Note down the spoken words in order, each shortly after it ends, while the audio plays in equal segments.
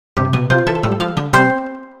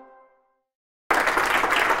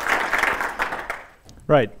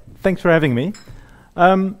Right. Thanks for having me.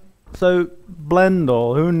 So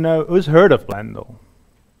Blendle, who's heard of Blendle?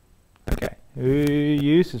 Okay. Who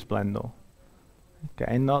uses Blendle?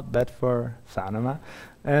 Okay, not bad for Sanoma.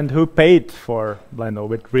 And who paid for Blendle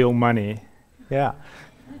with real money? Yeah.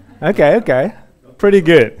 Okay. Pretty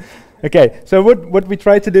good. Okay, so what we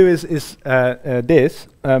try to do is this.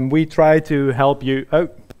 We try to help you. Oh,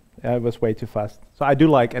 it was way too fast. So I do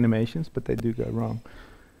like animations, but they do go wrong.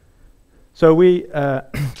 So we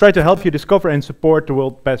try to help you discover and support the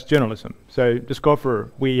world's best journalism. So discover,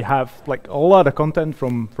 we have like a lot of content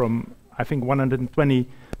from I think 120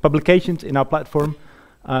 publications in our platform.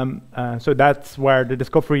 So that's where the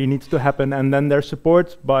discovery needs to happen, and then there's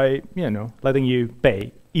support by letting you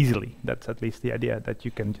pay easily. That's at least the idea, that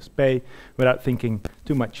you can just pay without thinking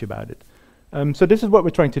too much about it. So this is what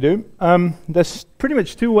we're trying to do. There's pretty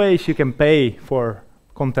much two ways you can pay for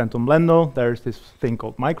content on Blendle. There's this thing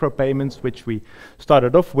called micropayments, which we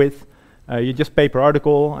started off with. You just pay per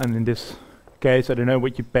article, and in this case, I don't know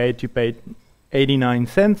what you paid. You paid 89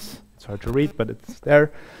 cents. It's hard to read, but it's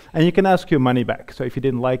there. And you can ask your money back. So if you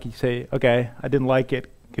didn't like it, you say, okay, I didn't like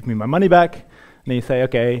it, give me my money back. And then you say,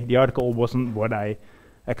 okay, the article wasn't what I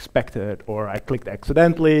expected, or I clicked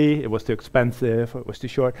accidentally, it was too expensive, or it was too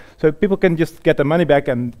short. So people can just get the money back,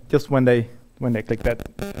 and just when they click that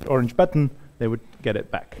orange button, they would get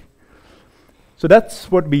it back. So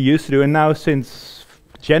that's what we used to do, and now since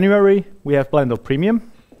January we have Blendle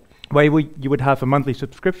Premium, where you would have a monthly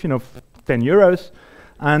subscription of 10 euros,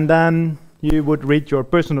 and then you would read your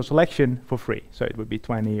personal selection for free. So it would be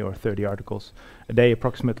 20 or 30 articles a day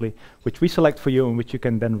approximately, which we select for you and which you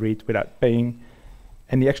can then read without paying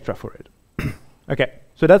any extra for it. Okay,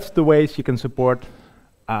 so that's the ways you can support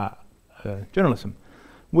journalism.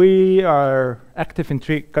 We are active in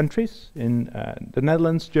 3 countries, in the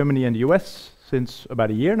Netherlands, Germany, and the US since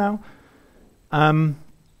about a year now.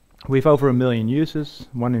 We have over 1 million users.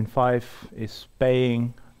 1 in 5 is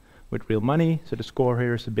paying with real money, so the score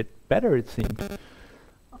here is a bit better, it seems.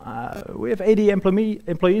 We have 80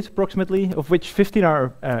 employees approximately, of which 15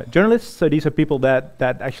 are journalists. So these are people that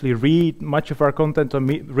actually read much of our content, or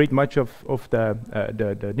read much of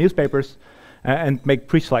the newspapers, and make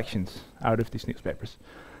pre-selections out of these newspapers.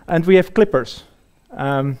 And we have clippers.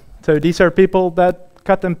 So these are people that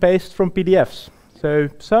cut and paste from PDFs. So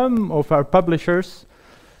some of our publishers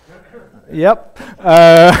yep.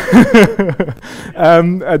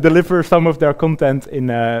 Deliver some of their content in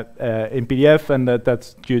PDF, and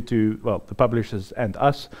that's due to, well, the publishers and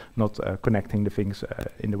us not connecting the things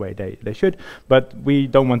in the way they should. But we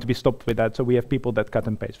don't want to be stopped with that, so we have people that cut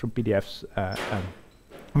and paste from PDFs.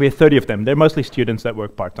 We have 30 of them. They're mostly students that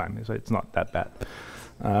work part-time, so it's not that bad.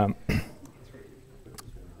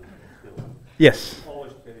 Yes.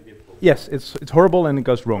 Yes, it's horrible and it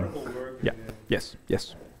goes wrong. Yeah. Yes.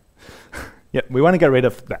 Yeah, we want to get rid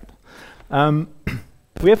of that.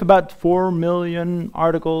 We have about 4 million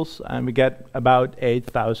articles, and we get about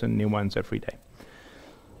 8,000 new ones every day.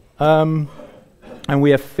 And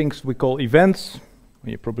we have things we call events.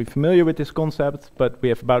 You're probably familiar with this concept, but we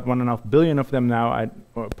have about 1.5 billion of them now,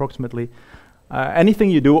 approximately. Anything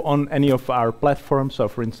you do on any of our platforms, so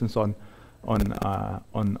for instance on our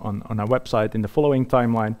website in the following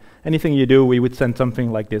timeline, anything you do, we would send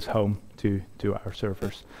something like this home to our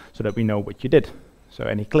servers, so that we know what you did. So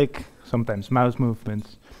any click, sometimes mouse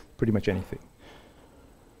movements, pretty much anything.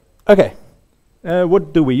 Okay,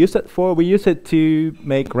 what do we use it for? We use it to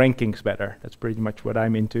make rankings better. That's pretty much what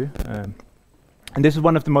I'm into. And this is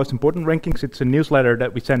one of the most important rankings. It's a newsletter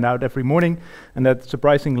that we send out every morning, and that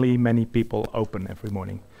surprisingly many people open every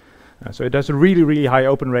morning. So it has a really high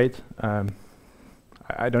open rate.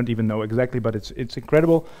 I don't even know exactly, but it's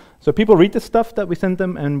incredible. So people read the stuff that we send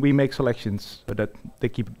them, and we make selections so that they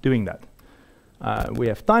keep doing that. We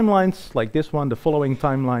have timelines like this one, the following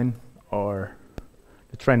timeline, or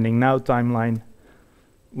the trending now timeline.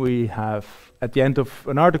 We have, at the end of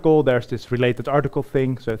an article, there's this related article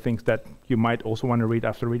thing, so things that you might also want to read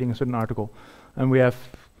after reading a certain article. And we have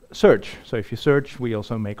search. So if you search, we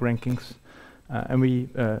also make rankings. And we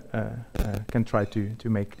can try to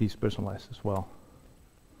make these personalized as well.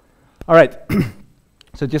 All right,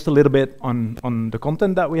 so just a little bit on the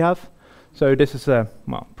content that we have. So this is a,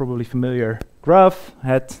 well, probably familiar graph,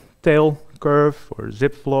 head, tail, curve, or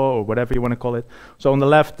zip flow, or whatever you want to call it. So on the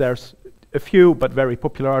left, there's a few but very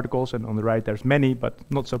popular articles, and on the right, there's many but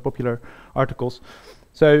not so popular articles.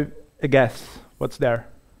 So a guess, what's there?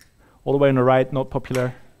 All the way on the right, not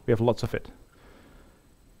popular, we have lots of it.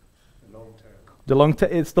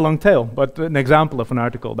 It's the long tail, but an example of an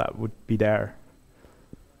article that would be there.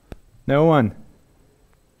 No one?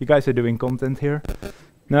 You guys are doing content here?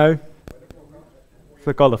 No? It's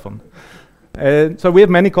a colophon. So we have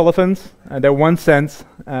many colophons. They're 1 cent.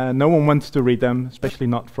 No one wants to read them, especially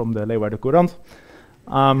not from the Leeuwarden Courant.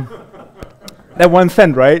 They're 1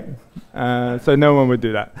 cent, right? So no one would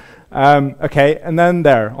do that. Okay, and then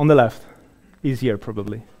there, on the left. Easier,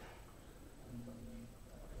 probably.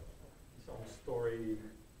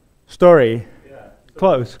 Story. Yeah.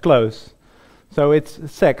 Close, close. So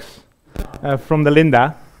it's sex from the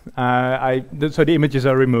Linda. So the images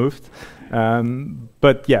are removed.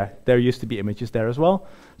 But yeah, there used to be images there as well.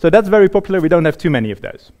 So that's very popular. We don't have too many of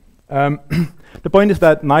those. The point is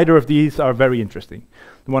that neither of these are very interesting.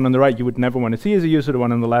 The one on the right you would never want to see as a user. The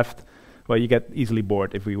one on the left, well, you get easily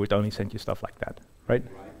bored if we would only send you stuff like that, right?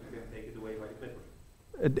 We can take it away by the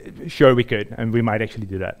clipper. Sure, we could, and we might actually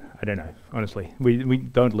do that. I don't know, honestly. We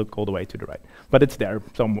don't look all the way to the right, but it's there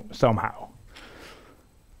somehow.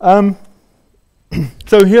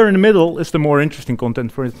 So here in the middle is the more interesting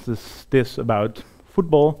content. For instance, this about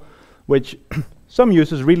football, which some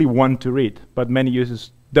users really want to read, but many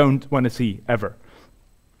users don't want to see ever.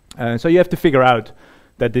 So you have to figure out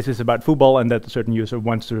that this is about football and that a certain user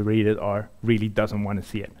wants to read it or really doesn't want to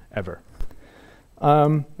see it ever.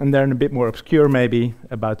 And then a bit more obscure maybe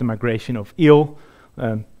about the migration of eel.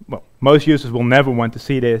 Well, most users will never want to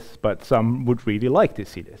see this, but some would really like to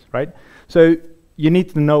see this, right? So you need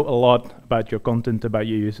to know a lot about your content, about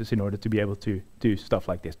your users in order to be able to do stuff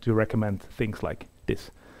like this, to recommend things like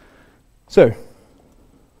this. So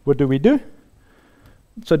what do we do?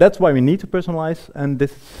 So that's why we need to personalize, and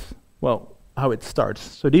this is, well, how it starts.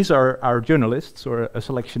 So these are our journalists, or a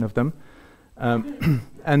selection of them,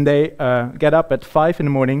 and they get up at 5 in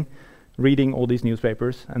the morning, reading all these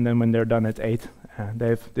newspapers, and then when they're done at 8, they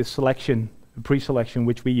have this selection, pre-selection,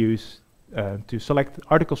 which we use to select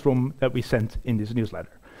articles from that we send in this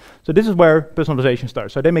newsletter. So this is where personalization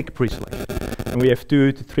starts. So they make a pre-selection, and we have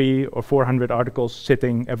 200 to 300 or 400 articles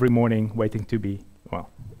sitting every morning waiting to be, well,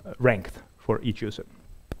 ranked for each user.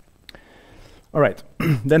 All right,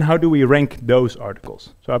 then how do we rank those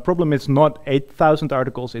articles? So our problem is not 8,000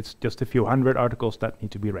 articles, it's just a few hundred articles that need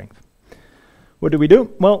to be ranked. What do?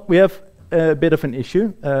 Well, we have a bit of an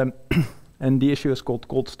issue, and the issue is called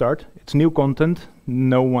cold start. It's new content,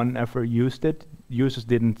 no one ever used it, users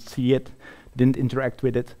didn't see it, didn't interact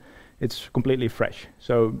with it, it's completely fresh.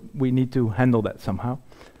 So we need to handle that somehow.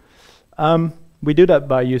 We do that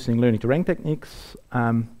by using learning to rank techniques,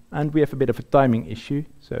 and we have a bit of a timing issue.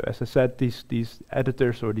 So as I said, these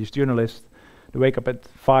editors or these journalists, they wake up at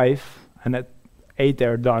 5 and at 8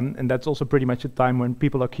 they're done, and that's also pretty much the time when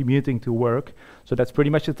people are commuting to work. So that's pretty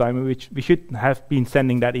much the time in which we should have been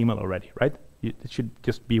sending that email already, right? It should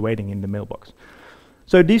just be waiting in the mailbox.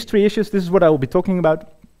 So these 3 issues, this is what I will be talking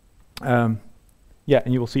about. Yeah,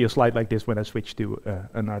 and you will see a slide like this when I switch to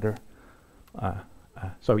another.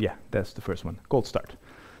 So yeah, that's the first one, cold start.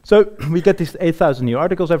 So we get these 8,000 new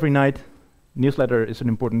articles every night. Newsletter is an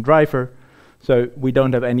important driver, so we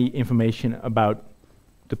don't have any information about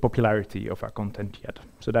the popularity of our content yet.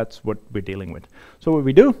 So that's what we're dealing with. So what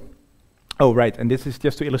we do, oh right, and this is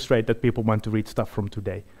just to illustrate that people want to read stuff from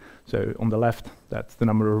today. So on the left, that's the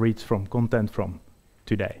number of reads from content from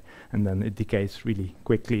today, and then it decays really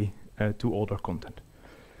quickly to older content.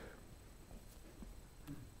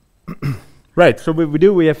 Right, so what we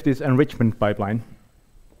do, we have this enrichment pipeline.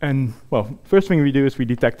 And, well, first thing we do is we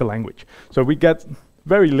detect the language. So we get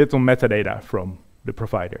very little metadata from the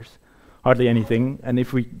providers, hardly anything. And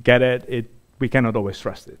if we get it, we cannot always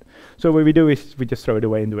trust it. So what we do is we just throw it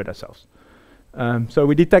away and do it ourselves. So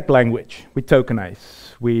we detect language, we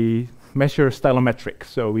tokenize, we measure stylometrics.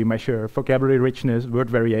 So we measure vocabulary richness, word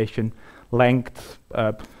variation, length.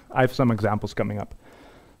 I have some examples coming up.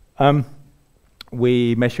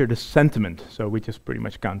 We measure the sentiment. So we just pretty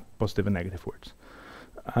much count positive and negative words.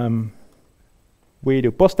 We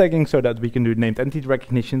do post tagging so that we can do named entity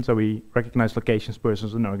recognition, so we recognize locations,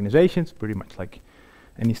 persons, and organizations, pretty much like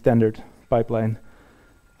any standard pipeline.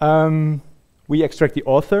 We extract the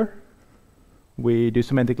author. We do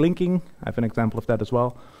semantic linking. I have an example of that as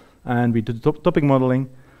well. And we do topic modeling.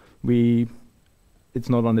 It's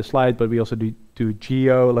not on this slide, but we also do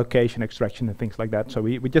geolocation extraction and things like that. So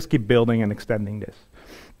we just keep building and extending this.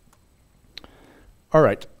 All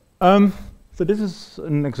right. So this is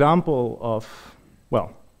an example of,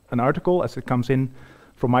 well, an article as it comes in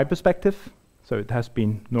from my perspective. So it has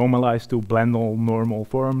been normalized to Blendle normal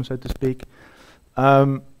form, so to speak.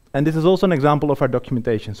 And this is also an example of our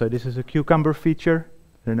documentation. So this is a cucumber feature.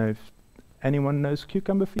 I don't know if anyone knows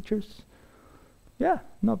cucumber features. Yeah,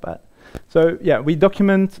 not bad. So yeah, we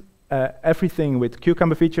document everything with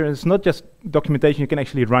cucumber feature. It's not just documentation, you can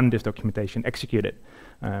actually run this documentation, execute it.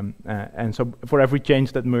 And so for every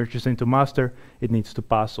change that merges into master, it needs to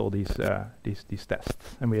pass all these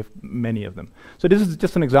tests, and we have many of them. So this is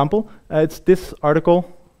just an example. It's this article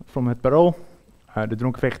from Het Parool, De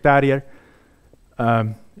Dronken Vegetariër.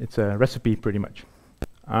 It's a recipe, pretty much.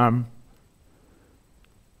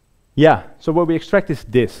 Yeah, so what we extract is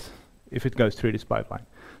this, if it goes through this pipeline.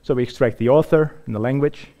 So we extract the author and the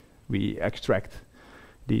language. We extract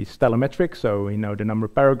the stylometrics, so we know the number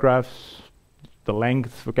of paragraphs, the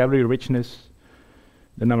length, vocabulary richness,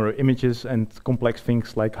 the number of images, and complex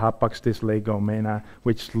things like hapax, dis, lego, mena,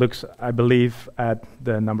 which looks, I believe, at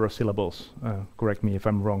the number of syllables. Correct me if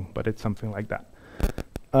I'm wrong, but it's something like that.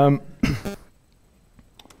 And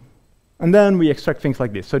then we extract things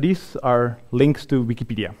like this. So these are links to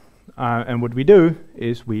Wikipedia. And what we do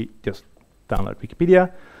is we just download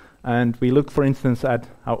Wikipedia, and we look, for instance, at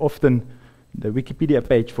how often the Wikipedia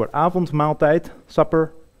page for avondmaaltijd,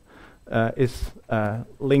 supper, is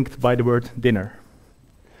linked by the word dinner.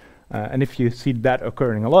 And if you see that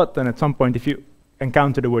occurring a lot, then at some point, if you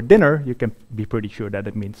encounter the word dinner, you can be pretty sure that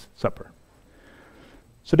it means supper.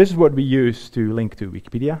 So this is what we use to link to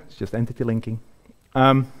Wikipedia. It's just entity linking.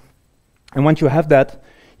 And once you have that,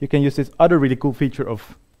 you can use this other really cool feature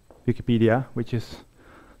of Wikipedia, which is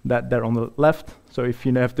that there on the left. So if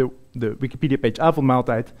you have the Wikipedia page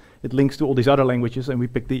avondmaaltijd, it links to all these other languages, and we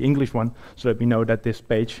pick the English one so that we know that this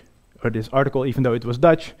page, or this article, even though it was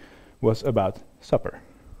Dutch, was about supper.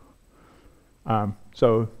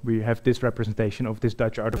 So we have this representation of this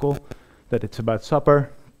Dutch article, that it's about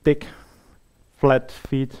supper, thick, flat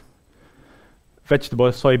feet,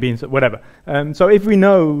 vegetables, soybeans, whatever. So if we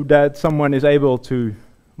know that someone is able to,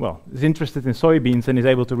 well, is interested in soybeans and is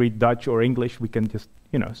able to read Dutch or English, we can just,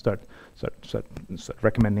 you know, start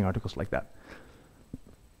recommending articles like that.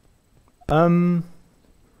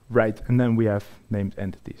 Right, and then we have named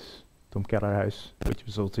entities. Tom Kellerhuis, which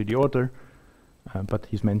was also the author, but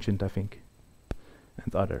he's mentioned, I think,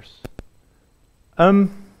 and others.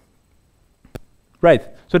 Right,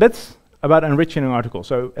 so that's about enriching an article.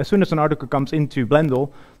 So as soon as an article comes into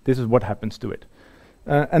Blendle, this is what happens to it.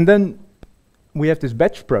 And then we have this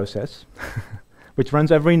batch process, which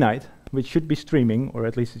runs every night, which should be streaming, or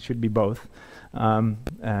at least it should be both. And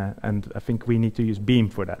I think we need to use Beam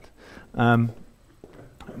for that.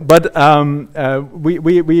 But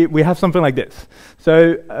we have something like this.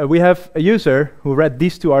 So we have a user who read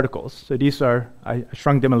these two articles. So these are, I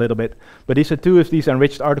shrunk them a little bit, but these are two of these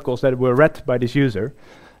enriched articles that were read by this user.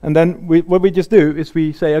 And then what we just do is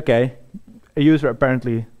we say, okay, a user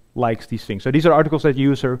apparently likes these things. So these are articles that the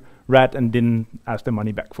user read and didn't ask the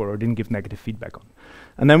money back for, or didn't give negative feedback on.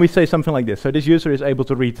 And then we say something like this. So this user is able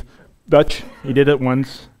to read Dutch, he did it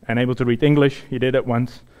once, and able to read English, he did it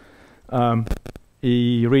once.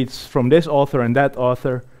 He reads from this author and that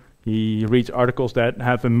author. He reads articles that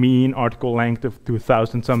have a mean article length of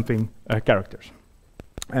 2,000 something characters.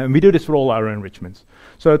 And we do this for all our enrichments.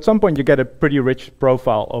 So at some point you get a pretty rich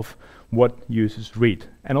profile of what users read.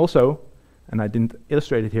 And also, and I didn't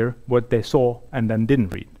illustrate it here, what they saw and then didn't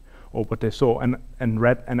read, or what they saw and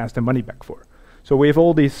read and asked their money back for. So we have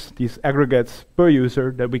all these aggregates per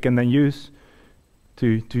user that we can then use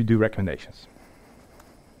to do recommendations.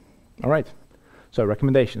 All right, so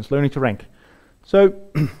recommendations, learning to rank. So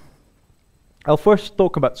I'll first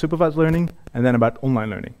talk about supervised learning and then about online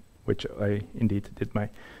learning, which I indeed did my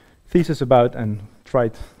thesis about and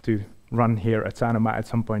tried to run here at Sanoma at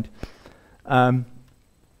some point.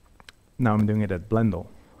 Now I'm doing it at Blendle.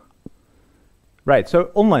 Right,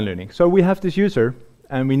 so online learning. So we have this user,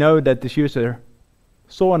 and we know that this user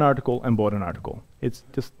saw an article and bought an article. It's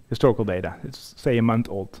just historical data. It's, say, a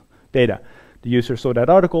month-old data. The user saw that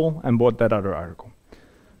article and bought that other article.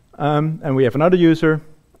 And we have another user,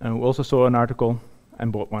 who also saw an article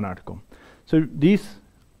and bought one article. So these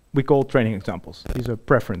we call training examples. These are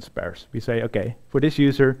preference pairs. We say, okay, for this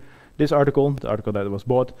user, this article, the article that was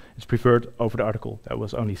bought, is preferred over the article that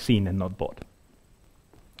was only seen and not bought.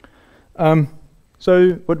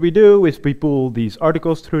 So what we do is we pull these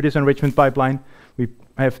articles through this enrichment pipeline. We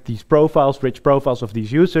have these profiles, rich profiles of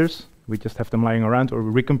these users. We just have them lying around, or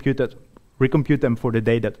we recompute them for the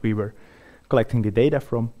day that we were collecting the data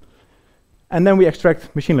from. And then we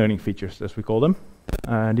extract machine learning features, as we call them.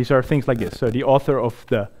 These are things like this. So the author of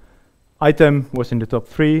the item was in the top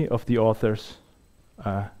 3 of the authors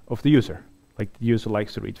of the user. Like the user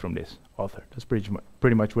likes to read from this author. That's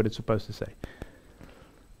pretty much what it's supposed to say.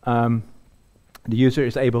 The user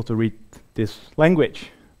is able to read this language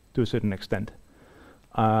to a certain extent.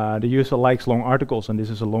 The user likes long articles, and this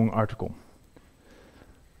is a long article.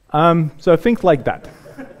 So things like that.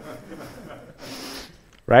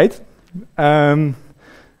 right? And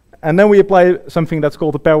then we apply something that's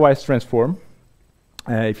called a pairwise transform.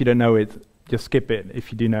 If you don't know it, just skip it.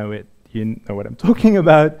 If you do know it, you know what I'm talking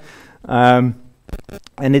about.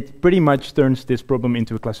 And it pretty much turns this problem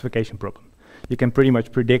into a classification problem. You can pretty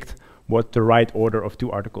much predict what the right order of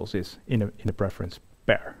two articles is in a preference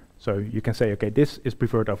pair. So you can say, okay, this is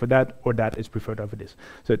preferred over that, or that is preferred over this.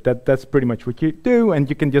 So that's pretty much what you do, and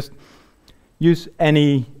you can just use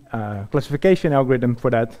any classification algorithm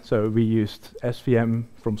for that. So we used SVM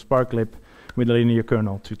from Sparklib with a linear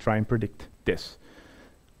kernel to try and predict this.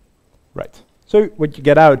 Right. So what you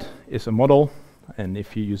get out is a model, and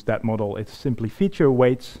if you use that model, it's simply feature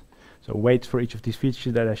weights. So weights for each of these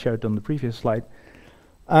features that I showed on the previous slide.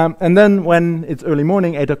 And then when it's early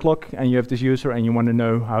morning, 8 o'clock, and you have this user and you want to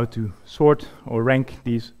know how to sort or rank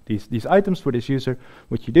these items for this user,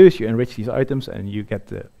 what you do is you enrich these items and you get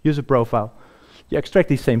the user profile. You extract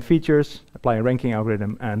these same features, apply a ranking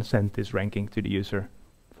algorithm, and send this ranking to the user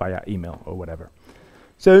via email or whatever.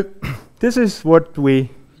 So this is what we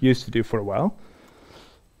used to do for a while.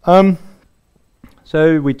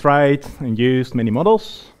 So we tried and used many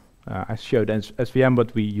models. I showed SVM,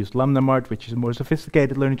 but we used LambdaMart, which is a more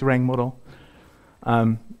sophisticated learning to rank model.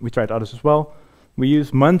 We tried others as well. We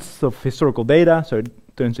use months of historical data, so it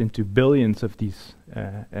turns into billions of these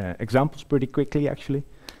examples pretty quickly, actually.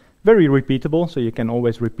 Very repeatable, so you can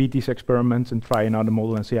always repeat these experiments and try another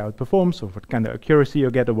model and see how it performs, or what kind of accuracy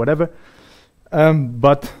you get, or whatever.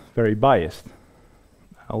 But very biased.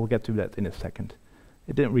 I'll get to that in a second.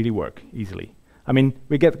 It didn't really work easily. I mean,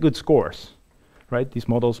 we get good scores, right? These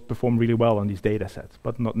models perform really well on these data sets,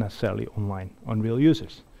 but not necessarily online on real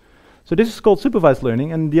users. So this is called supervised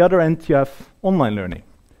learning, and the other end you have online learning.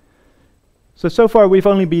 So far we've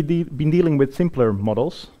only been dealing with simpler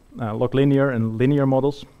models, log linear and linear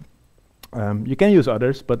models. You can use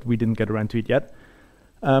others, but we didn't get around to it yet.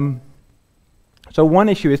 So one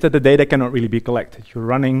issue is that the data cannot really be collected. You're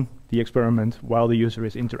running the experiment while the user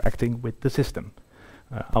is interacting with the system.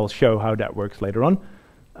 I'll show how that works later on.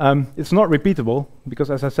 It's not repeatable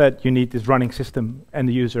because, as I said, you need this running system and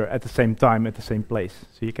the user at the same time at the same place.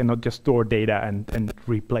 So you cannot just store data and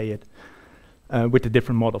replay it with a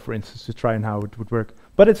different model, for instance, to try and how it would work.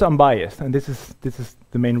 But it's unbiased, and this is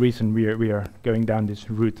the main reason we are going down this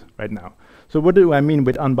route right now. So what do I mean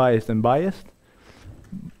with unbiased and biased?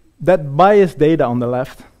 That biased data on the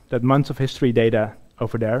left, that months of history data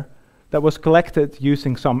over there, that was collected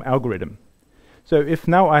using some algorithm. So if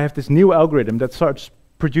now I have this new algorithm that starts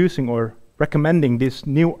producing or recommending this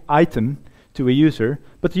new item to a user,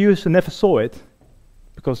 but the user never saw it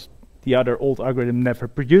because the other old algorithm never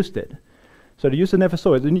produced it. So the user never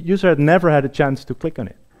saw it. The user had never had a chance to click on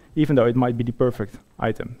it, even though it might be the perfect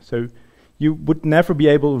item. So you would never be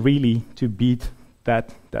able really to beat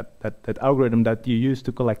that algorithm that you use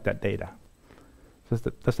to collect that data.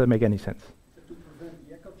 Does that make any sense? To prevent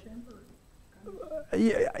the echo chamber?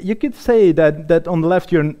 Yeah, you could say that on the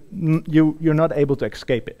left you're not able to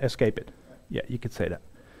escape it. Yeah, you could say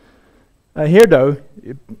that. Here though,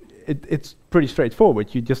 it's pretty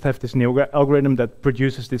straightforward. You just have this new algorithm that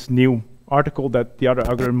produces this new article that the other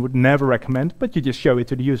algorithm would never recommend, but you just show it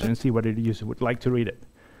to the user and see whether the user would like to read it.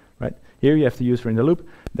 Right? Here you have the user in the loop,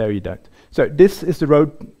 there you don't. So this is the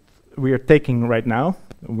road we are taking right now.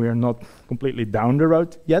 We are not completely down the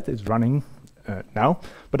road yet, it's running now,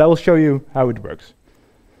 but I will show you how it works.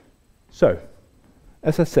 So,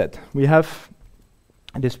 as I said, we have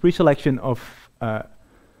this pre-selection of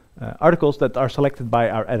articles that are selected by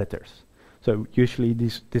our editors. So usually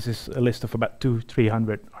this is a list of about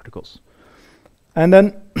 200-300 articles. And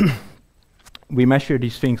then we measure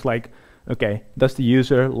these things like, okay, does the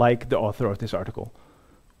user like the author of this article?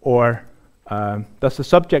 Or does the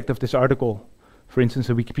subject of this article, for instance,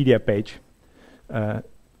 a Wikipedia page,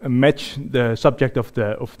 match the subject of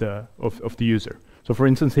the user? So, for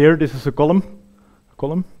instance, here this is a column. A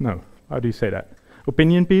column? No. How do you say that?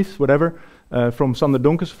 Opinion piece, whatever, from Sander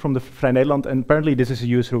Donkers from the Vrij Nederland, and apparently this is a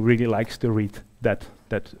user who really likes to read that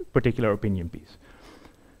particular opinion piece.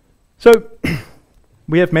 So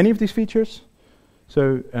we have many of these features.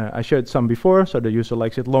 So I showed some before. So the user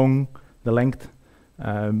likes it long, the length.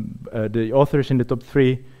 The author is in the top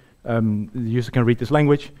 3. The user can read this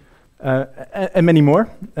language, and many more.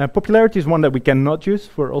 Popularity is one that we cannot use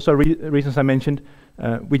for also reasons I mentioned.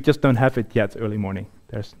 We just don't have it yet early morning.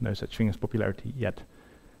 There's no such thing as popularity yet.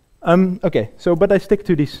 Okay, so but I stick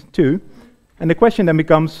to these two. And the question then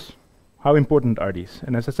becomes, how important are these?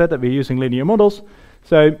 And as I said, that we're using linear models.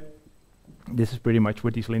 So this is pretty much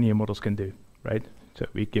what these linear models can do, right? So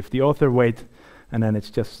we give the author weight, and then it's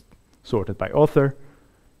just sorted by author.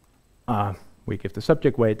 we give the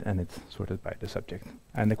subject weight, and it's sorted by the subject.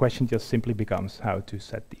 And the question just simply becomes how to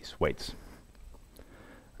set these weights.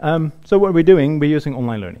 So what we're doing, we're using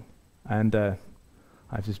online learning. And I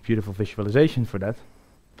have this beautiful visualization for that.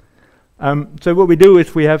 So what we do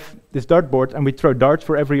is we have this dartboard, and we throw darts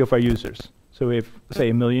for every of our users. So we have, say,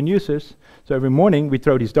 1 million users. So every morning we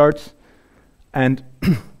throw these darts, and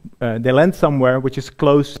they land somewhere which is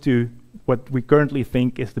close to what we currently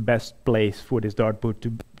think is the best place for this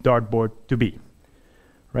dartboard to be,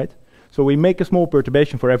 right? So we make a small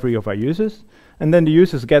perturbation for every of our users, and then the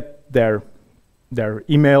users get their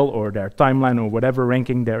email or their timeline or whatever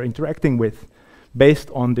ranking they're interacting with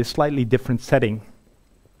based on this slightly different setting,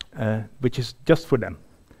 which is just for them.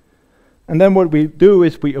 And then what we do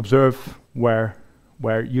is we observe where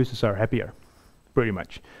users are happier, pretty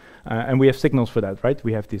much. And we have signals for that, right?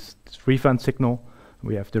 We have this refund signal,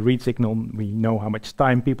 we have the read signal, we know how much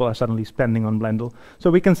time people are suddenly spending on Blendle. So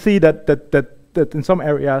we can see that in some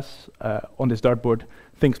areas on this dartboard,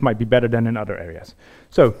 things might be better than in other areas.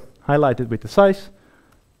 So highlight it with the size,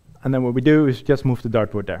 and then what we do is just move the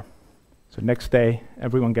dartboard there. So next day,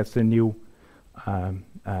 everyone gets the new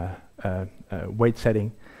weight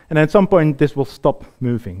setting. And at some point, this will stop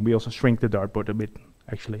moving. We also shrink the dartboard a bit,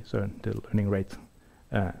 actually, so the learning rate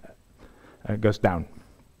goes down.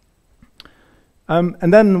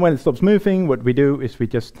 And then when it stops moving, what we do is we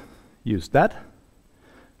just use that.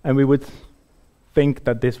 And we would think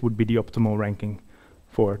that this would be the optimal ranking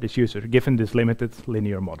for this user, given this limited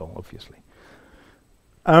linear model, obviously.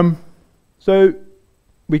 So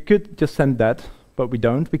we could just send that, but we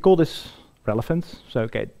don't. We call this relevance. So,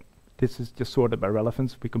 okay, this is just sorted by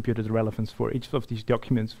relevance. We computed the relevance for each of these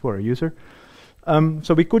documents for a user.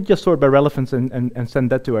 So we could just sort by relevance and send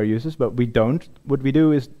that to our users, but we don't. What we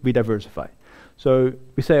do is we diversify. So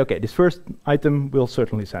we say, okay, this first item we'll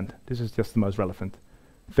certainly send. This is just the most relevant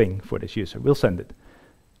thing for this user. We'll send it.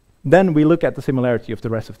 Then we look at the similarity of the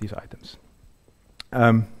rest of these items.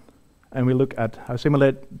 And we look at how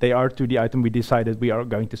similar they are to the item we decided we are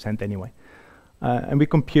going to send anyway. And we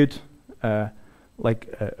compute like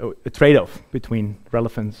a trade-off between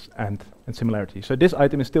relevance and similarity. So this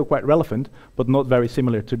item is still quite relevant, but not very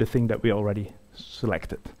similar to the thing that we already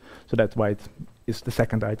selected. So that's why it is the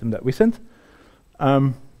second item that we sent.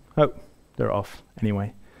 Oh, they're off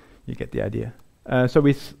anyway. You get the idea. So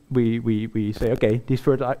we say, okay, these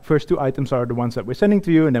first two items are the ones that we're sending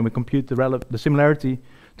to you, and then we compute the similarity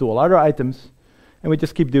to all other items, and we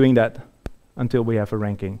just keep doing that until we have a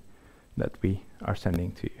ranking that we are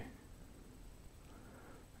sending to you.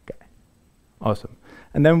 Okay, awesome.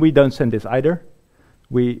 And then we don't send this either.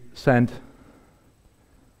 We send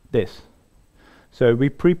this. So we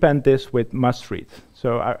prepend this with must read.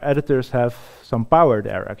 So our editors have some power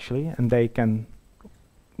there actually, and they can,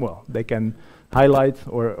 well, they can highlight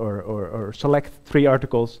or select 3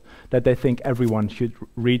 articles that they think everyone should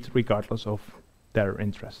read regardless of their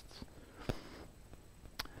interests.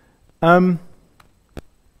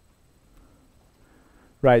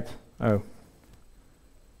 Right. Oh.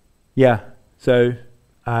 Yeah. So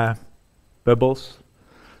bubbles.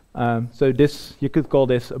 So this, you could call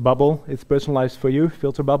this a bubble. It's personalized for you,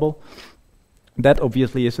 filter bubble. That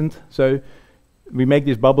obviously isn't. So we make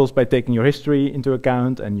these bubbles by taking your history into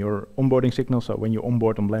account and your onboarding signal. So when you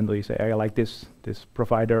onboard on Blendle, you say, I like this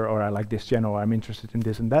provider, or I like this channel, or I'm interested in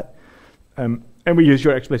this and that. And we use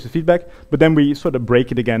your explicit feedback, but then we sort of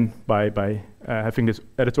break it again by having this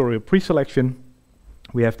editorial pre-selection.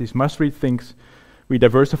 We have these must-read things. We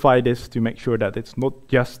diversify this to make sure that it's not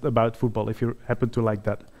just about football, if you happen to like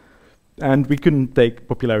that. And we couldn't take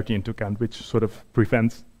popularity into account, which sort of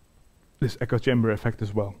prevents this echo chamber effect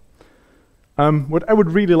as well. What I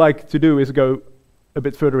would really like to do is go a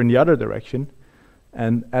bit further in the other direction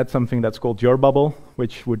and add something that's called your bubble,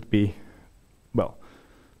 which would be, well,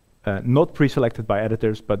 not pre-selected by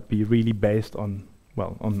editors, but be really based on,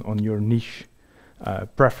 well, on your niche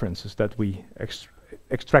preferences that we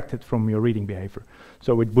extracted from your reading behavior.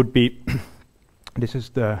 So it would be, this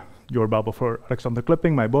is your bubble for Alexander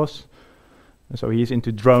Klipping, my boss. And so he's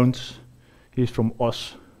into drones. He's from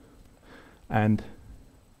Oz. And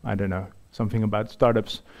I don't know, something about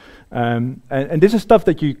startups. And this is stuff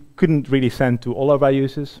that you couldn't really send to all of our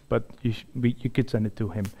users, but you could send it to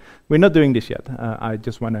him. We're not doing this yet. I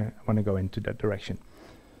just want to go into that direction.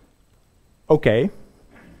 Okay.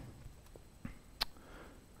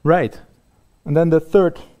 Right. And then the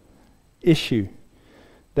third issue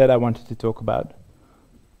that I wanted to talk about,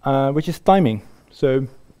 which is timing. So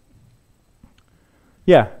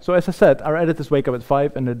yeah, so as I said, our editors wake up at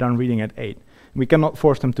 5 and they're done reading at 8. We cannot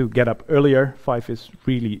force them to get up earlier. 5 is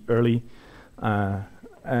really early.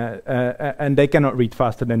 and they cannot read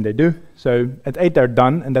faster than they do. So at 8 they're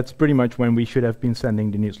done, and that's pretty much when we should have been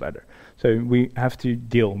sending the newsletter. So we have to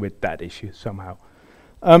deal with that issue somehow.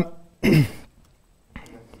 Interaction with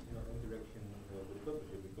the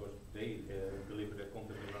publisher, because they deliver their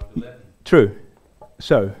content around 11. True.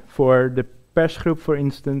 So for the persgroep, for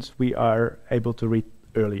instance, we are able to read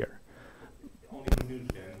earlier. Only news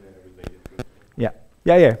then related to it.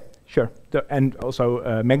 Yeah, sure. And also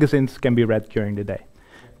magazines can be read during the day.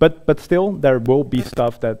 But still, there will be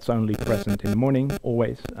stuff that's only present in the morning,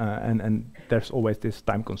 always, and there's always this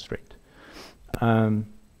time constraint.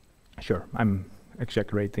 Sure, I'm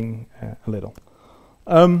exaggerating a little.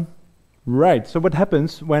 Right, so what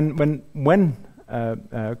happens when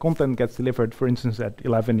content gets delivered, for instance, at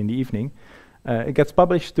 11 in the evening, it gets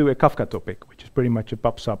published to a Kafka topic, which is pretty much a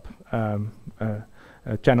PubSub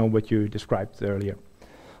channel what you described earlier.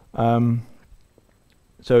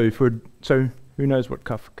 So who knows what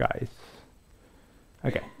Kafka is?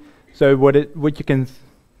 Okay, so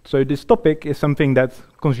so this topic is something that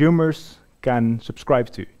consumers can subscribe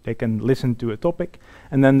to. They can listen to a topic,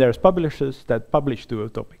 and then there's publishers that publish to a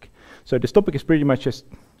topic. So this topic is pretty much just,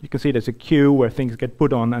 you can see there's a queue where things get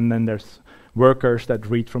put on, and then there's workers that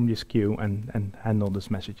read from this queue and handle those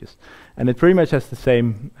messages. And it pretty much has the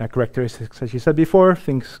same characteristics as you said before.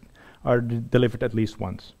 Things are delivered at least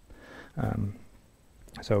once.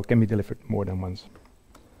 So it can be delivered more than once.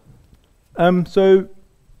 So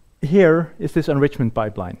here is this enrichment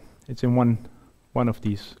pipeline. It's in one of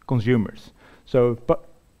these consumers. So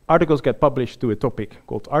articles get published to a topic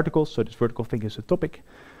called articles, so this vertical thing is a topic.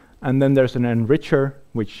 And then there's an enricher,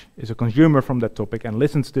 which is a consumer from that topic and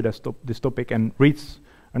listens to this topic and reads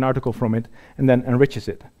an article from it and then enriches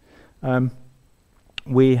it.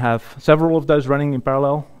 We have several of those running in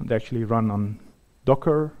parallel. They actually run on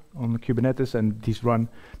Docker, on Kubernetes, and these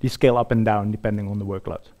scale up and down depending on the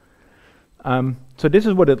workload. So this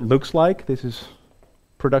is what it looks like. This is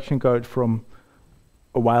production code from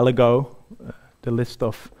a while ago. The list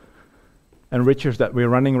of enrichers that we're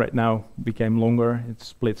running right now became longer. It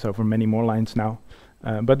splits over many more lines now.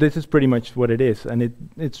 But this is pretty much what it is.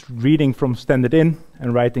 And it's reading from standard in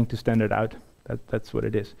and writing to standard out. That's what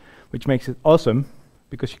it is, which makes it awesome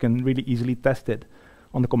because you can really easily test it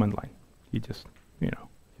on the command line. You just,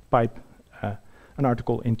 pipe an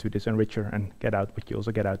article into this enricher and get out what you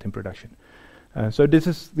also get out in production. So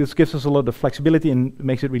this gives us a lot of flexibility and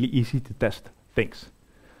makes it really easy to test things.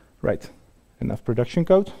 Right, enough production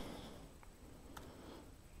code.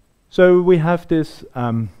 So we have this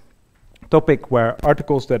topic where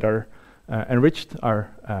articles that are enriched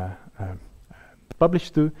are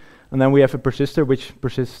published to, and then we have a persister which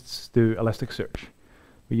persists to Elasticsearch.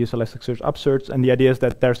 We use Elasticsearch upsearch, and the idea is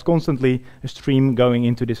that there's constantly a stream going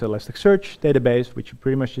into this Elasticsearch database, which you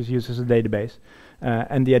pretty much just use as a database.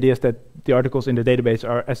 And the idea is that the articles in the database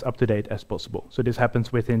are as up-to-date as possible. So this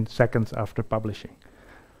happens within seconds after publishing.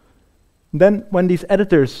 Then when these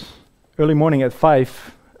editors, early morning at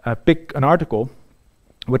 5, pick an article,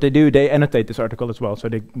 what they do, they annotate this article as well. So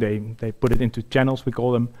they put it into channels, we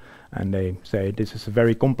call them, and they say this is a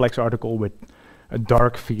very complex article with a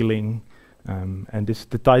dark feeling, and this is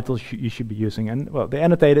the title you should be using. And well, they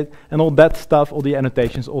annotate it, and all that stuff, all the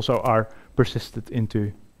annotations also are persisted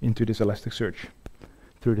into this Elasticsearch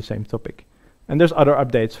through the same topic. And there's other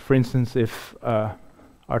updates. For instance, if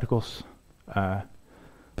articles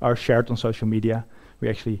are shared on social media, we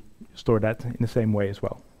actually store that in the same way as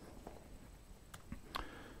well.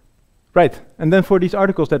 Right, and then for these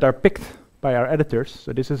articles that are picked by our editors,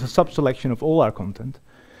 so this is a sub-selection of all our content,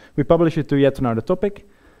 we publish it to yet another topic.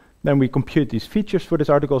 Then we compute these features for this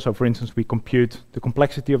article. So for instance, we compute the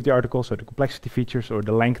complexity of the article, so the complexity features or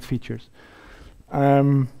the length features.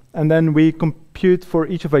 And then we compute for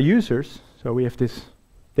each of our users. So we have this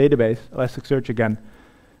database, Elasticsearch again,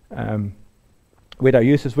 with our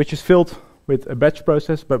users, which is filled with a batch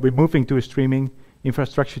process, but we're moving to a streaming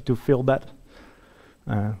infrastructure to fill that.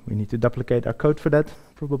 We need to duplicate our code for that,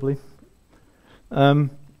 probably.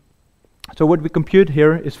 So what we compute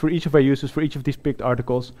here is for each of our users, for each of these picked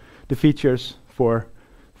articles, the features for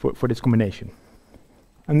this combination.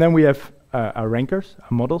 And then we have our rankers,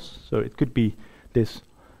 our models. So it could be this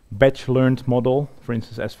batch learned model, for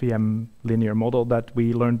instance, SVM linear model that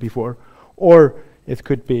we learned before, or it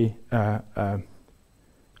could be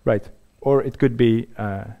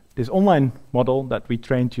this online model that we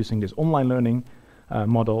trained using this online learning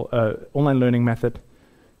online learning method.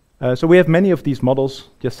 So we have many of these models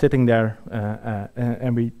just sitting there,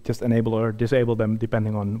 and we just enable or disable them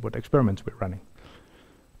depending on what experiments we're running.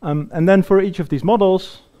 And then for each of these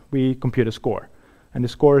models, we compute a score, and the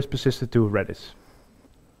score is persisted to Redis.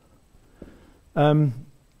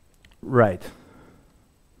 Right.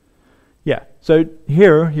 Yeah, so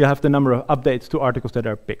here you have the number of updates to articles that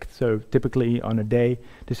are picked. So typically on a day,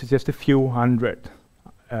 this is just a few hundred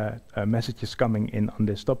messages coming in on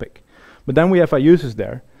this topic. But then we have our users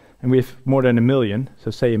there, and we have more than 1 million,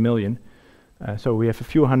 so say 1 million. So we have a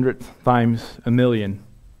few hundred times 1 million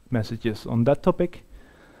messages on that topic.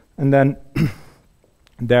 And then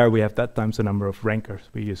there we have that times the number of rankers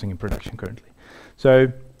we're using in production currently.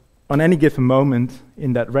 So on any given moment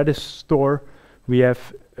in that Redis store, we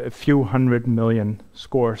have a few 100 million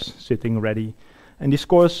scores sitting ready. And these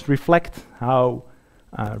scores reflect how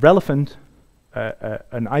relevant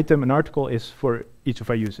an item, an article is for each of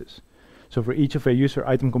our users. So for each of our user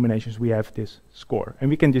item combinations, we have this score. And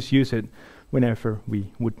we can just use it whenever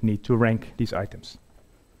we would need to rank these items.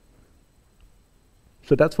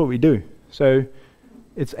 So that's what we do. So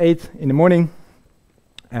it's 8 in the morning.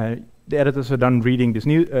 The editors are done reading this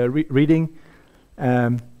reading.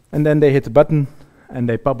 And then they hit the button and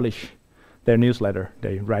they publish their newsletter.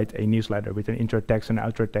 They write a newsletter with an intro text and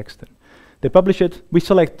outro text. And they publish it. We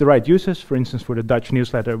select the right users. For instance, for the Dutch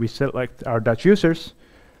newsletter, we select our Dutch users.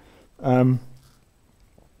 And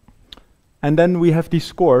then we have these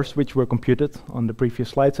scores, which were computed on the previous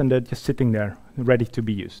slides, and they're just sitting there, ready to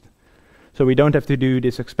be used. So we don't have to do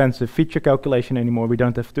this expensive feature calculation anymore. We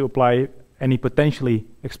don't have to apply any potentially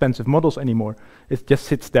expensive models anymore. It just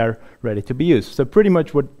sits there ready to be used. So pretty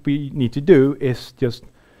much what we need to do is just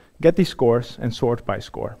get these scores and sort by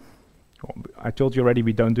score. Well, I told you already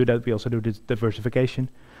we don't do that. We also do this diversification.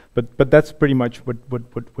 But that's pretty much what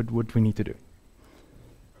we need to do.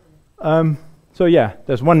 So yeah,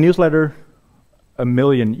 there's one newsletter, 1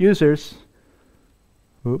 million users.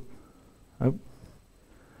 Oop. Oh.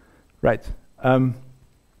 Right. And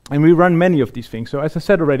we run many of these things. So as I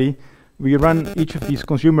said already, we run each of these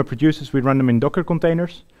consumer producers, we run them in Docker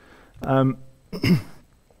containers.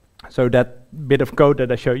 So that bit of code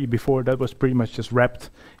that I showed you before, that was pretty much just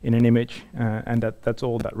wrapped in an image, and that's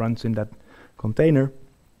all that runs in that container.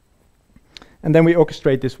 And then we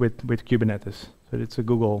orchestrate this with Kubernetes. So it's a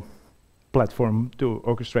Google platform to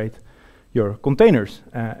orchestrate your containers,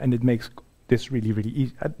 and it makes this really, really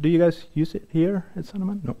easy. Do you guys use it here at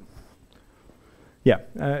Sanoma? No. Yeah,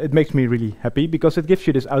 it makes me really happy because it gives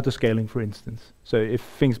you this auto-scaling, for instance. So if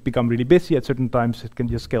things become really busy at certain times, it can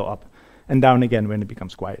just scale up and down again when it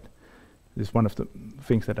becomes quiet. This is one of the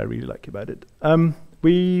things that I really like about it.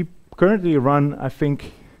 We currently run, I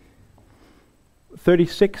think,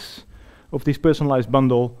 36 of these personalized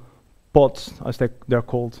bundle pods, as they're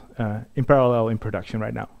called, in parallel in production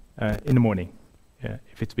right now, in the morning,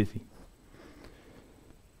 if it's busy.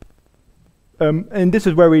 And this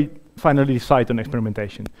is where we finally decide on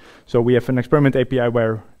experimentation. So we have an experiment API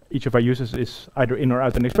where each of our users is either in or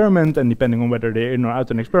out an experiment, and depending on whether they're in or out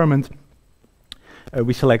an experiment,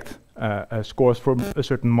 we select scores from a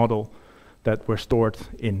certain model that were stored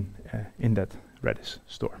in that Redis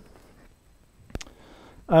store.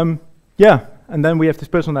 Yeah, and then we have this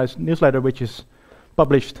personalized newsletter which is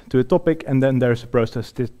published to a topic, and then there's a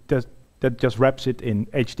process that just wraps it in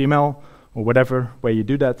HTML or whatever way you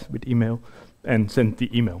do that with email and send the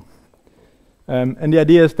email. And the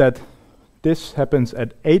idea is that this happens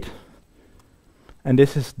at 8, and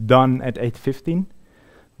this is done at 8:15.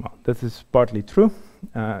 Well, that is partly true.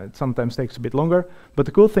 It sometimes takes a bit longer, but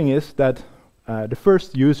the cool thing is that the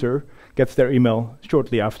first user gets their email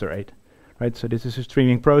shortly after 8, right? So this is a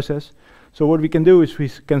streaming process. So what we can do is we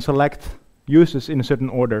can select users in a certain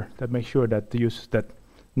order that makes sure that the users that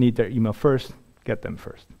need their email first get them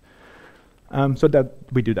first. So that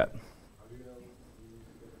we do that.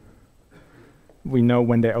 We know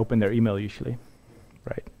when they open their email usually,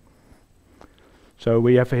 right? So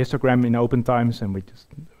we have a histogram in open times, and we just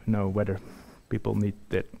know whether people need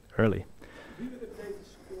it early. Do you update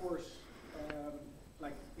the scores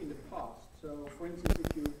like in the past? So, for instance,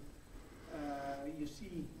 if you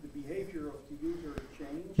see the behavior of the user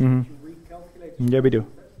change, Mm-hmm. you recalculate. Yeah, we do.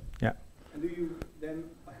 Yeah. And do you then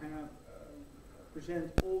have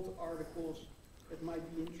present old articles that might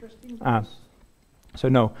be interesting? So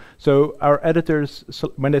no. So our editors,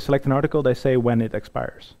 when they select an article, they say when it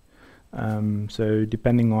expires. So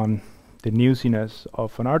depending on the newsiness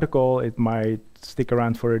of an article, it might stick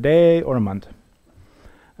around for a day or a month.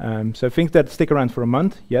 So things that stick around for a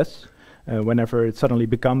month, yes. Whenever it suddenly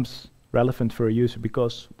becomes relevant for a user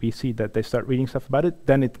because we see that they start reading stuff about it,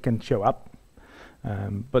 then it can show up.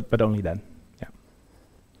 But only then, yeah.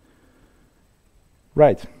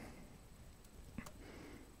 Right.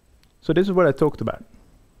 So this is what I talked about.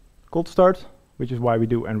 Cold start, which is why we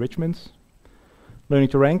do enrichments. Learning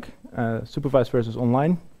to rank, supervised versus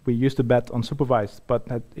online. We used to bet on supervised, but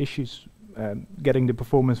had issues getting the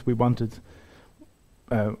performance we wanted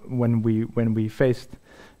when we faced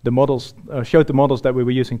the models, showed the models that we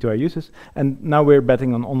were using to our users. And now we're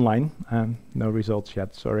betting on online. No results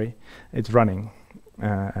yet, sorry. It's running.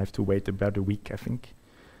 I have to wait about a week, I think.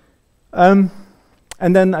 And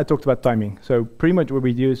then I talked about timing. So pretty much what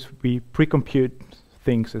we do is we pre-compute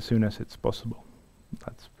things as soon as it's possible.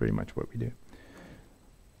 That's pretty much what we do.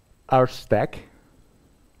 Our stack,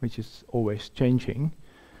 which is always changing,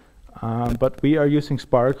 but we are using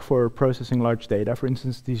Spark for processing large data. For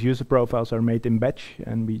instance, these user profiles are made in batch,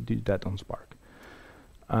 and we do that on Spark.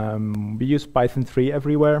 We use Python 3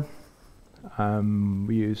 everywhere.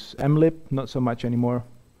 We use mlib, not so much anymore.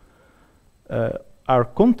 Our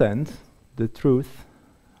content, the truth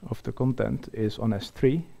of the content, is on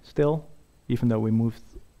S3 still, even though we moved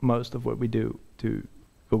most of what we do to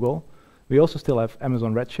Google. We also still have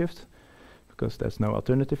Amazon Redshift, because there's no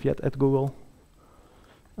alternative yet at Google.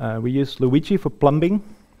 We use Luigi for plumbing,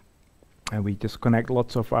 and we just connect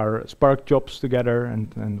lots of our Spark jobs together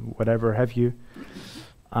and whatever have you.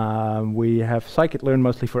 We have scikit-learn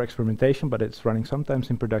mostly for experimentation, but it's running sometimes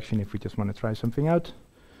in production if we just want to try something out.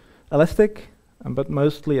 Elastic, but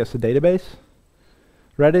mostly as a database.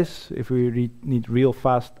 Redis, if we need real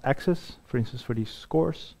fast access, for instance for these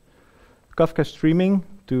scores. Kafka streaming,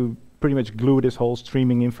 to pretty much glue this whole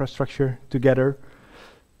streaming infrastructure together.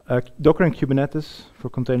 Docker and Kubernetes for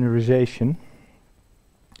containerization.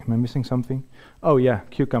 Am I missing something? Oh yeah,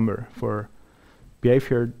 Cucumber for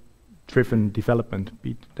behavior-driven development.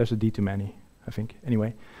 There's a D too many, I think.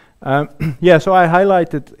 Anyway, yeah. So I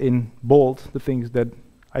highlighted in bold the things that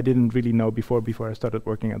I didn't really know before I started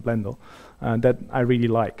working at Blendle, that I really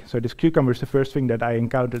like. So this Cucumber is the first thing that I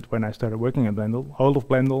encountered when I started working at Blendle. All of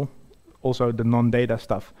Blendle, also the non-data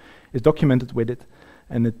stuff, is documented with it,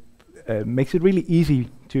 and it makes it really easy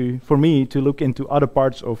for me to look into other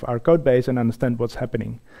parts of our code base and understand what's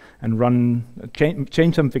happening, and run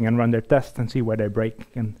change something and run their tests and see where they break,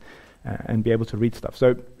 and be able to read stuff.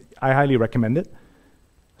 So I highly recommend it.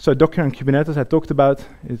 So Docker and Kubernetes I talked about.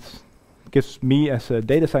 It gives me as a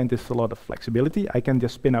data scientist a lot of flexibility. I can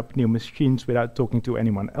just spin up new machines without talking to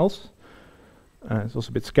anyone else. It's also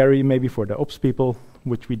a bit scary maybe for the ops people,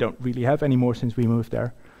 which we don't really have anymore since we moved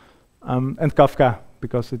there. And Kafka,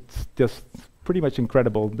 because it's just pretty much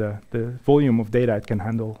incredible, the volume of data it can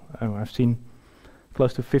handle. I've seen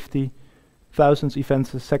close to 50,000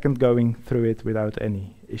 events a second going through it without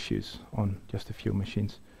any issues on just a few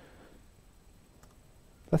machines.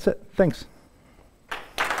 That's it. Thanks.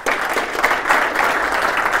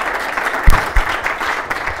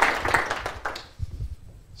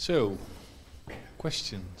 So,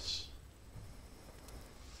 questions?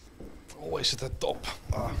 Always at the top.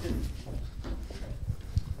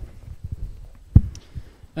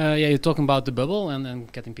 Yeah, you're talking about the bubble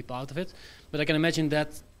and getting people out of it, but I can imagine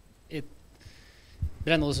that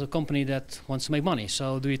Blendle is a company that wants to make money.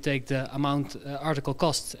 So do you take the amount article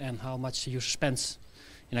costs and how much the user spends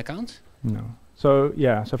in account? No. So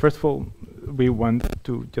yeah. So first of all, we want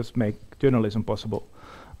to just make journalism possible,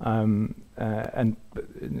 and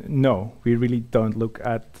no, we really don't look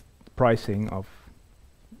at pricing of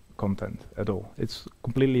content at all. It's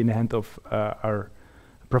completely in the hand of our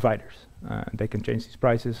providers. They can change these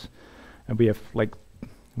prices, and we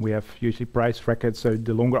have usually price records. So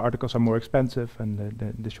the longer articles are more expensive, and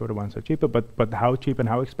the shorter ones are cheaper. But how cheap and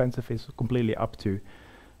how expensive is completely up to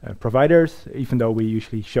providers. Even though we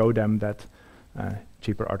usually show them that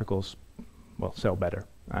cheaper articles will sell better.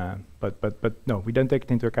 But no, we don't take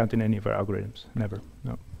it into account in any of our algorithms. Never.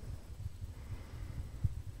 No.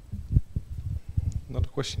 Another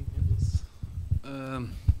question?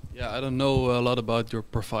 Yeah, I don't know a lot about your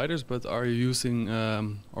providers, but are you using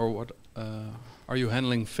are you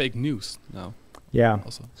handling fake news now? Yeah.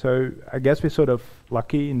 Also. So I guess we're sort of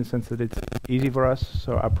lucky in the sense that it's easy for us.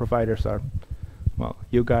 So our providers are, well,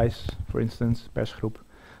 you guys, for instance, Persgroep.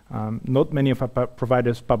 Not many of our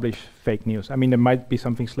providers publish fake news. I mean, there might be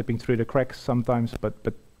something slipping through the cracks sometimes, but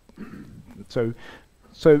so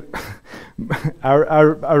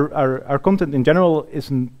our content in general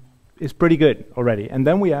is pretty good already. And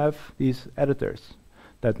then we have these editors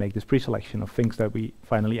that make this pre-selection of things that we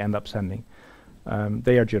finally end up sending.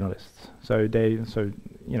 They are journalists. So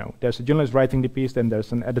you know, there's a journalist writing the piece, then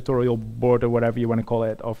there's an editorial board or whatever you want to call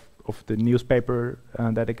it of the newspaper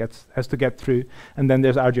that it has to get through, and then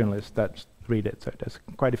there's our journalists that read it. So there's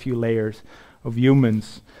quite a few layers of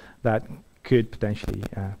humans that could potentially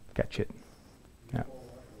catch it. Yeah.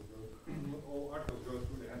 All articles go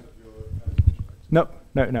through the hands of your editors, right? No.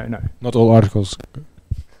 Not all articles.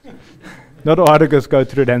 Not all articles go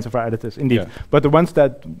through the hands of our editors, indeed. Yeah. But the ones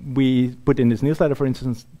that we put in this newsletter, for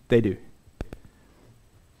instance, they do.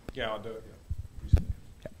 Yeah.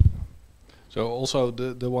 So also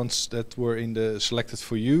the ones that were in the selected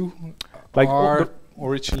for you Like are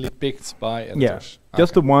originally picked by editors. Yeah,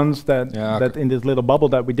 just the ones that Yeah, that okay. in this little bubble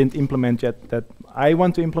that we didn't implement yet, that I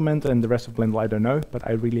want to implement, and the rest of Blendle I don't know, but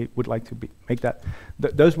I really would like to make that.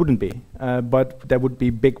 Those wouldn't be, but there would be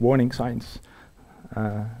big warning signs,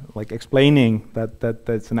 like explaining that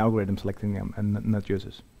that's an algorithm selecting them and not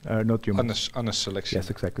users, not humans. Honest selection. Yes,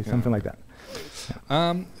 exactly, Yeah. something like that.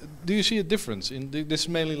 Do you see a difference in this is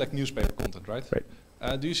mainly like newspaper content, right? Right.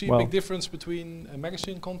 Do you see a Well, big difference between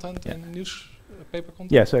magazine content and newspaper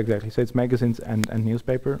content? Yeah, so exactly. So it's magazines and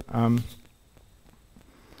newspaper.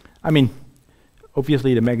 I mean,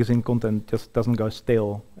 obviously the magazine content just doesn't go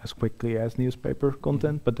stale as quickly as newspaper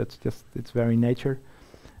content, but that's just its very nature.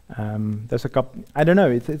 There's a couple. I don't know.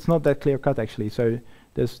 It's not that clear cut actually. So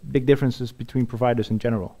there's big differences between providers in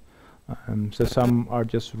general. So some are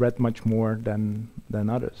just read much more than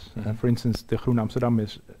others. For instance, the Groene Amsterdam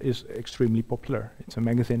is extremely popular. It's a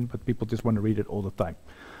magazine, but people just want to read it all the time.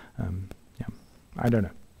 Yeah, I don't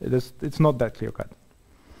know. It's not that clear cut.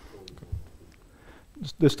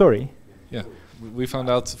 The story. Yeah, we found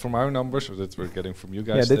out from our numbers that we're getting from you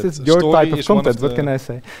guys. Yeah, this that is your story type of is one content. What the- can I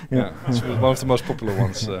say? Yeah, it's one of the most popular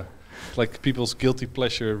ones. Like people's guilty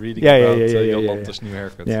pleasure reading Yeah, about yeah. new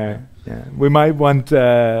haircut. Yeah. We might want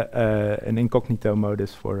an incognito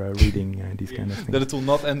modus for reading these kind of things. That it will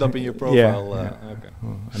not end up in your profile. Yeah. Okay.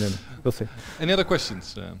 Well, I don't know. We'll see. Any other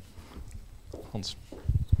questions, Hans?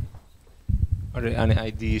 Are there any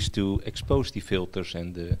ideas to expose the filters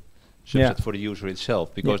and the subset for the user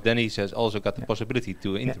itself? Because then he says also got the possibility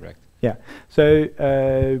to interact. Yeah.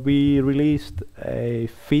 So we released a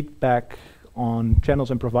feedback on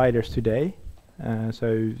channels and providers today.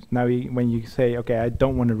 So now when you say, okay, I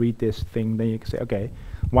don't want to read this thing, then you can say, okay,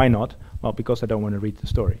 why not? Well, because I don't want to read the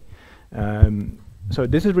story. So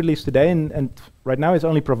this is released today, and right now it's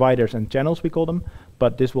only providers and channels, we call them,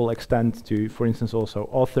 but this will extend to, for instance, also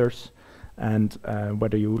authors, and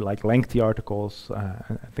whether you like lengthy articles,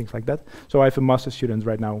 things like that. So I have a master student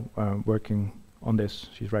right now working on this.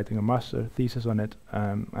 She's writing a master thesis on it,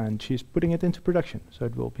 and she's putting it into production. So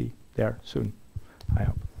it will be there soon, I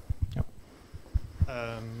hope. Yep.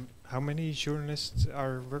 How many journalists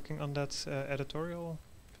are working on that editorial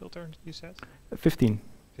filter, you said? 15.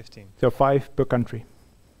 15. So 5 per country.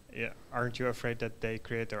 Yeah. Aren't you afraid that they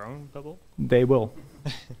create their own bubble? They will.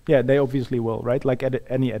 Yeah, they obviously will, right? Like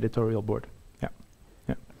any editorial board. Yeah.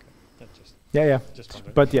 Yeah. Okay. Just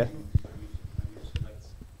wondered. but yeah.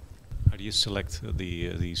 How do you select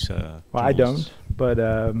these? Well, I journalists? don't,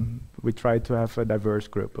 but we try to have a diverse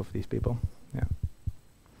group of these people. Yeah.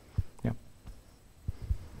 Yeah.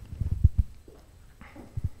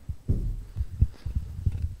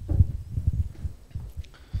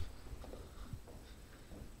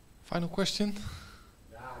 Final question?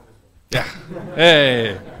 Yeah.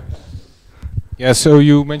 Hey. Yeah, so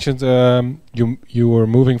you mentioned you were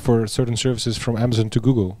moving for certain services from Amazon to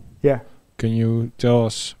Google. Yeah. Can you tell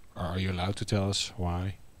us, are you allowed to tell us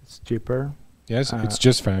why? It's cheaper. Yes, it's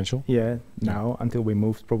just financial. Yeah, now until we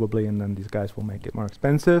moved probably, and then these guys will make it more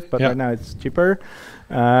expensive. But Yeah. right now it's cheaper.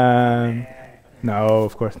 No,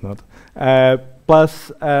 of course not.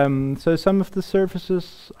 Plus, so some of the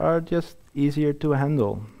services are just easier to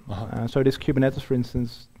handle. So this Kubernetes, for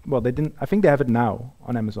instance, well, they didn't. I think they have it now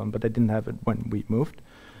on Amazon, but they didn't have it when we moved.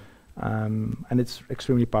 And it's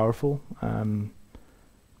extremely powerful.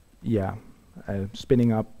 Yeah,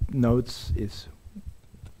 spinning up nodes is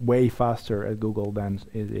way faster at Google than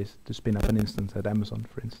it is to spin up an instance at Amazon,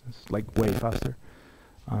 for instance, like way faster.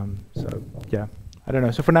 So yeah, I don't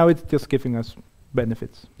know. So for now, it's just giving us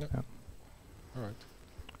benefits. Yep. Yeah. All right.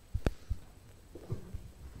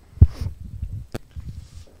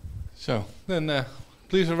 So then,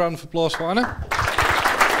 please a round of applause for Anna.